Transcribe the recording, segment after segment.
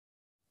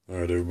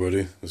Alright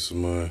everybody, this is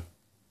my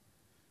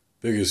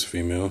biggest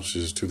female.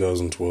 She's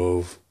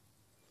 2012,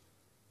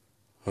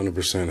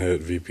 100%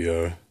 Het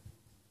Vpi.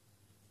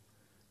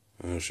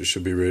 She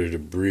should be ready to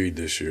breed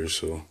this year,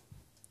 so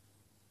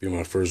be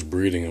my first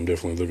breeding. I'm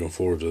definitely looking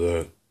forward to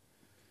that.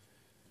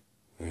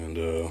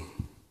 And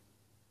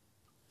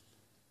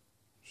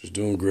she's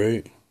doing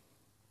great.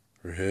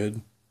 Her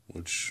head,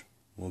 which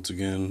once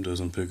again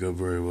doesn't pick up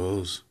very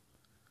well, is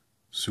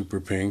super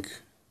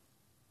pink.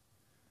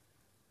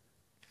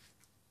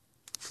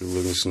 Good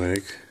looking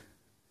snake.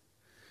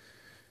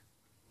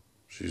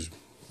 She's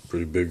a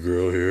pretty big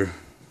girl here.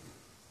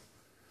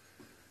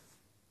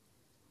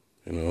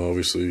 You know,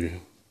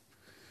 obviously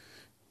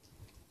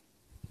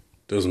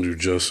doesn't do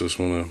justice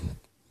when I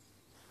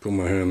put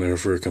my hand there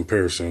for a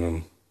comparison. I'm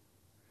a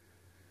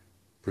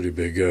pretty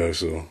big guy,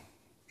 so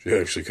she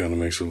actually kind of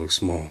makes her look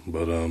small.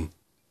 But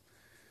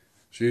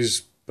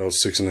she's about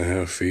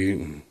 6.5 feet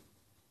and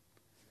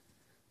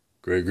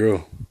great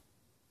girl.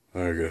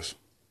 Alright guys.